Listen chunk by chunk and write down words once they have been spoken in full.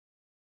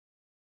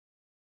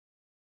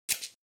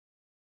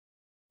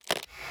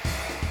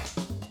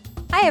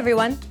Hi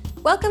everyone!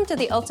 Welcome to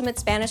the Ultimate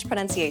Spanish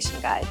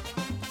Pronunciation Guide.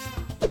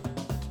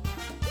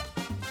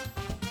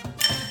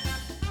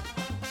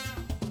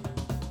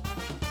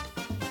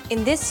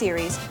 In this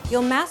series,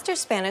 you'll master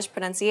Spanish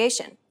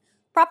pronunciation.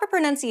 Proper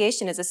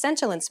pronunciation is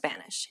essential in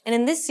Spanish, and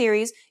in this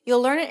series,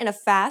 you'll learn it in a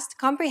fast,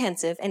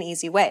 comprehensive, and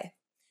easy way.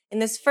 In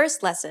this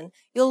first lesson,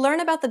 you'll learn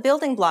about the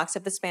building blocks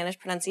of the Spanish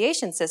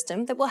pronunciation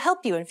system that will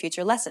help you in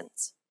future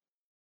lessons.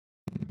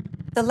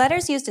 The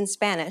letters used in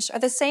Spanish are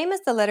the same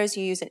as the letters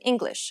you use in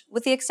English,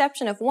 with the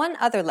exception of one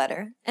other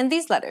letter, and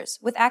these letters,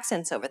 with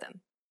accents over them.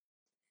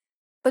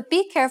 But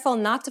be careful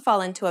not to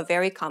fall into a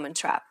very common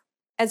trap.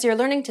 As you're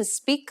learning to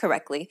speak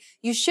correctly,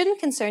 you shouldn't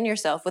concern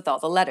yourself with all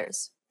the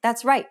letters.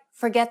 That's right,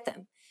 forget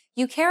them.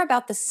 You care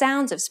about the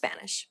sounds of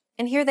Spanish,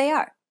 and here they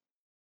are.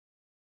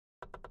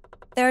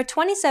 There are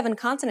 27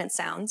 consonant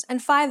sounds and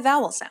 5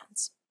 vowel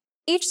sounds.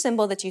 Each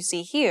symbol that you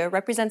see here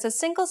represents a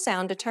single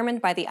sound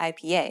determined by the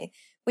IPA,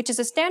 which is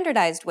a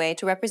standardized way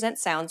to represent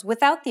sounds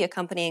without the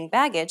accompanying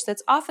baggage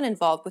that's often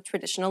involved with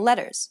traditional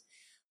letters.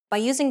 By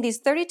using these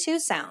 32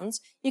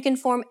 sounds, you can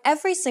form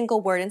every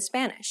single word in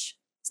Spanish.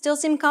 Still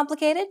seem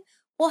complicated?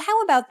 Well,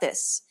 how about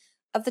this?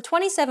 Of the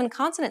 27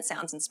 consonant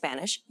sounds in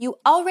Spanish, you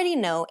already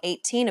know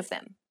 18 of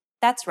them.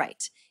 That's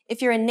right.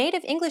 If you're a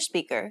native English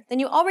speaker, then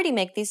you already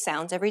make these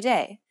sounds every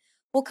day.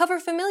 We'll cover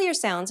familiar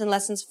sounds in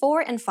lessons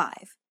 4 and 5.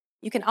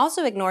 You can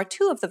also ignore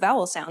 2 of the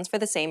vowel sounds for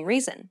the same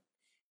reason.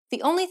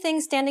 The only thing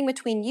standing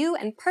between you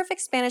and perfect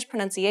Spanish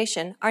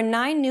pronunciation are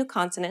 9 new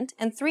consonant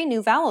and 3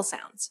 new vowel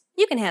sounds.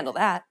 You can handle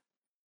that.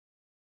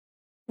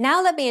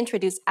 Now let me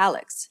introduce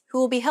Alex, who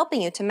will be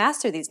helping you to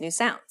master these new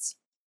sounds.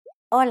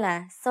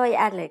 Hola, soy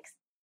Alex.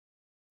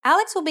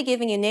 Alex will be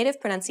giving you native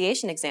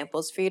pronunciation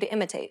examples for you to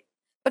imitate.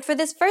 But for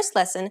this first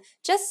lesson,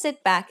 just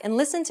sit back and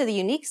listen to the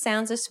unique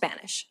sounds of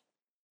Spanish.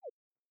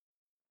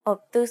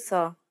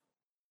 Obtuso,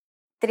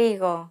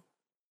 trigo,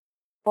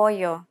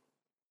 pollo,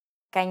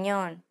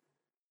 cañón,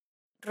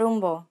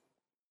 rumbo,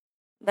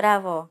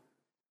 bravo,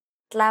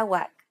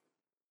 tláhuac,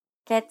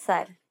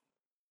 quetzal,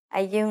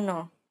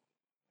 ayuno,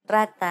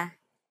 rata,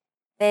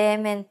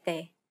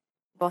 vehemente,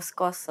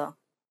 boscoso.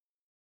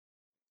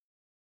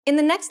 In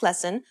the next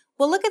lesson,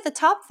 we'll look at the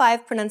top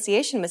 5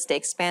 pronunciation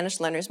mistakes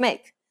Spanish learners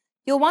make.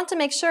 You'll want to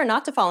make sure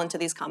not to fall into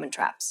these common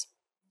traps.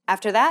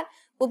 After that,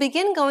 we'll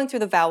begin going through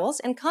the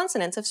vowels and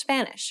consonants of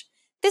Spanish.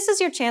 This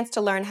is your chance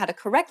to learn how to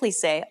correctly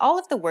say all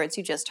of the words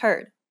you just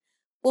heard.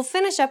 We'll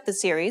finish up the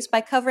series by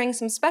covering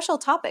some special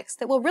topics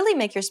that will really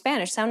make your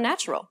Spanish sound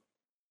natural.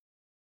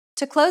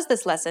 To close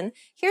this lesson,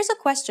 here's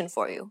a question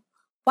for you.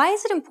 Why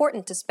is it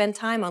important to spend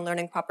time on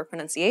learning proper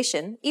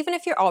pronunciation, even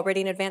if you're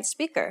already an advanced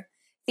speaker?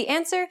 The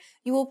answer,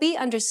 you will be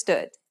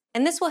understood,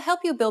 and this will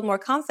help you build more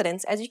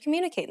confidence as you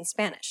communicate in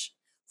Spanish.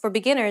 For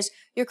beginners,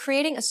 you're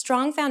creating a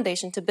strong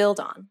foundation to build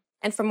on.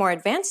 And for more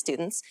advanced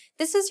students,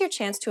 this is your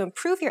chance to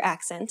improve your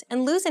accent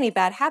and lose any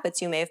bad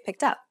habits you may have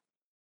picked up.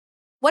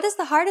 What is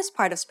the hardest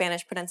part of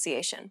Spanish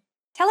pronunciation?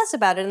 Tell us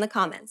about it in the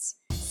comments.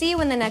 See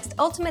you in the next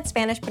Ultimate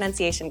Spanish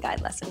Pronunciation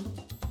Guide lesson.